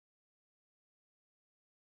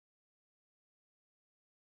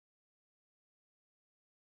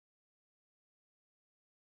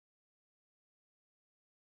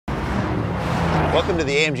Welcome to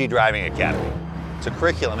the AMG Driving Academy. It's a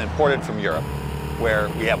curriculum imported from Europe where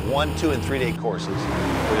we have 1-, 2-, and 3-day courses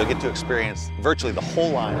where you'll get to experience virtually the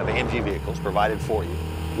whole line of AMG vehicles provided for you,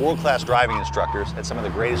 world-class driving instructors at some of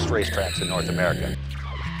the greatest racetracks in North America.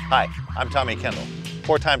 Hi, I'm Tommy Kendall,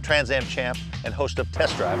 4-time Trans Am champ and host of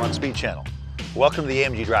Test Drive on Speed Channel. Welcome to the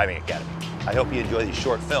AMG Driving Academy. I hope you enjoy these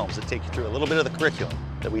short films that take you through a little bit of the curriculum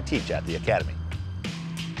that we teach at the Academy.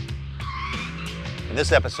 In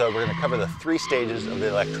this episode, we're going to cover the 3 stages of the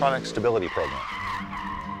electronic stability program.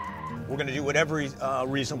 We're going to do what every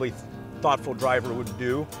reasonably thoughtful driver would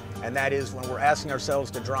do, and that is when we're asking ourselves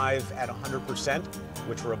to drive at 100%,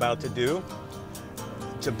 which we're about to do,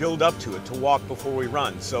 to build up to it, to walk before we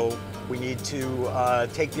run. So we need to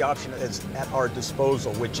take the option that's at our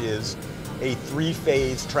disposal, which is a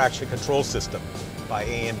 3-phase traction control system by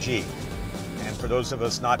AMG. And for those of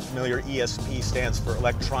us not familiar, ESP stands for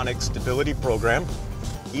Electronic Stability Program.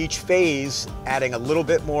 Each phase adding a little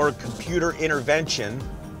bit more computer intervention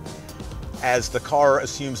as the car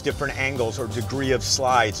assumes different angles or degree of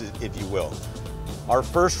slides, if you will. Our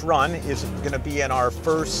first run is going to be in our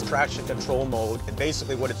first traction control mode, and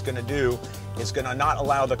basically what it's going to do is going to not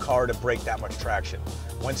allow the car to break that much traction.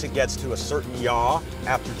 Once it gets to a certain yaw,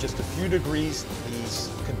 after just a few degrees,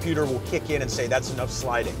 the computer will kick in and say that's enough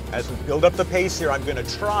sliding. As we build up the pace here, I'm going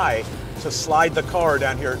to try to slide the car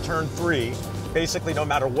down here at turn 3. Basically, no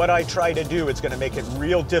matter what I try to do, it's going to make it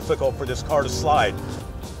real difficult for this car to slide.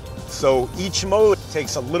 So each mode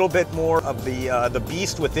takes a little bit more of the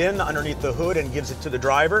beast within underneath the hood and gives it to the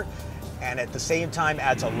driver, and at the same time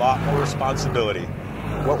adds a lot more responsibility.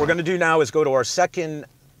 What we're going to do now is go to our second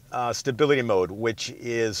stability mode, which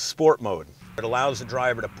is sport mode. It allows the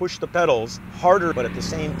driver to push the pedals harder, but at the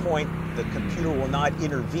same point, the computer will not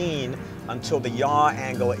intervene until the yaw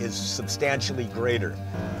angle is substantially greater.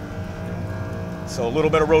 So a little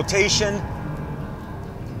bit of rotation,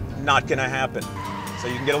 not going to happen. So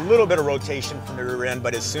you can get a little bit of rotation from the rear end,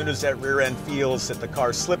 but as soon as that rear end feels that the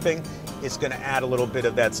car's slipping, it's going to add a little bit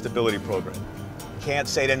of that stability program. Can't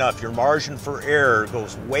say it enough, your margin for error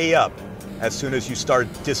goes way up as soon as you start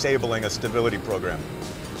disabling a stability program.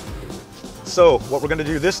 So what we're going to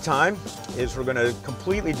do this time is we're going to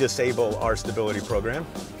completely disable our stability program,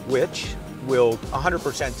 which will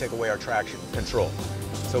 100% take away our traction control.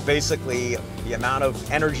 So basically, the amount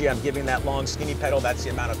of energy I'm giving that long skinny pedal, that's the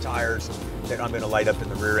amount of tires that I'm going to light up in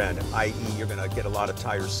the rear end, i.e. you're going to get a lot of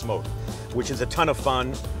tire smoke, which is a ton of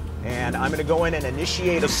fun. And I'm going to go in and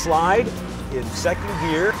initiate a slide in second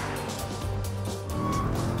gear.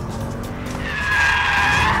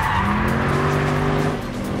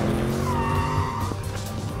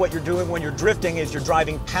 What you're doing when you're drifting is you're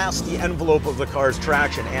driving past the envelope of the car's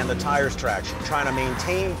traction and the tire's traction, trying to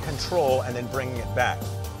maintain control and then bringing it back.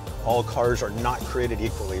 All cars are not created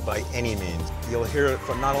equally by any means. You'll hear it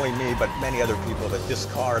from not only me, but many other people that this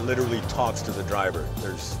car literally talks to the driver.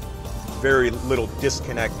 There's very little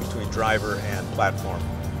disconnect between driver and platform,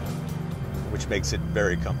 which makes it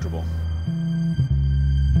very comfortable.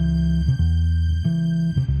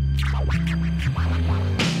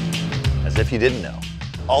 As if you didn't know,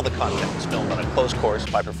 all the content was filmed on a closed course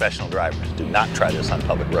by professional drivers. Do not try this on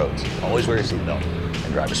public roads. Always wear your seatbelt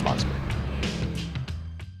and drive responsibly.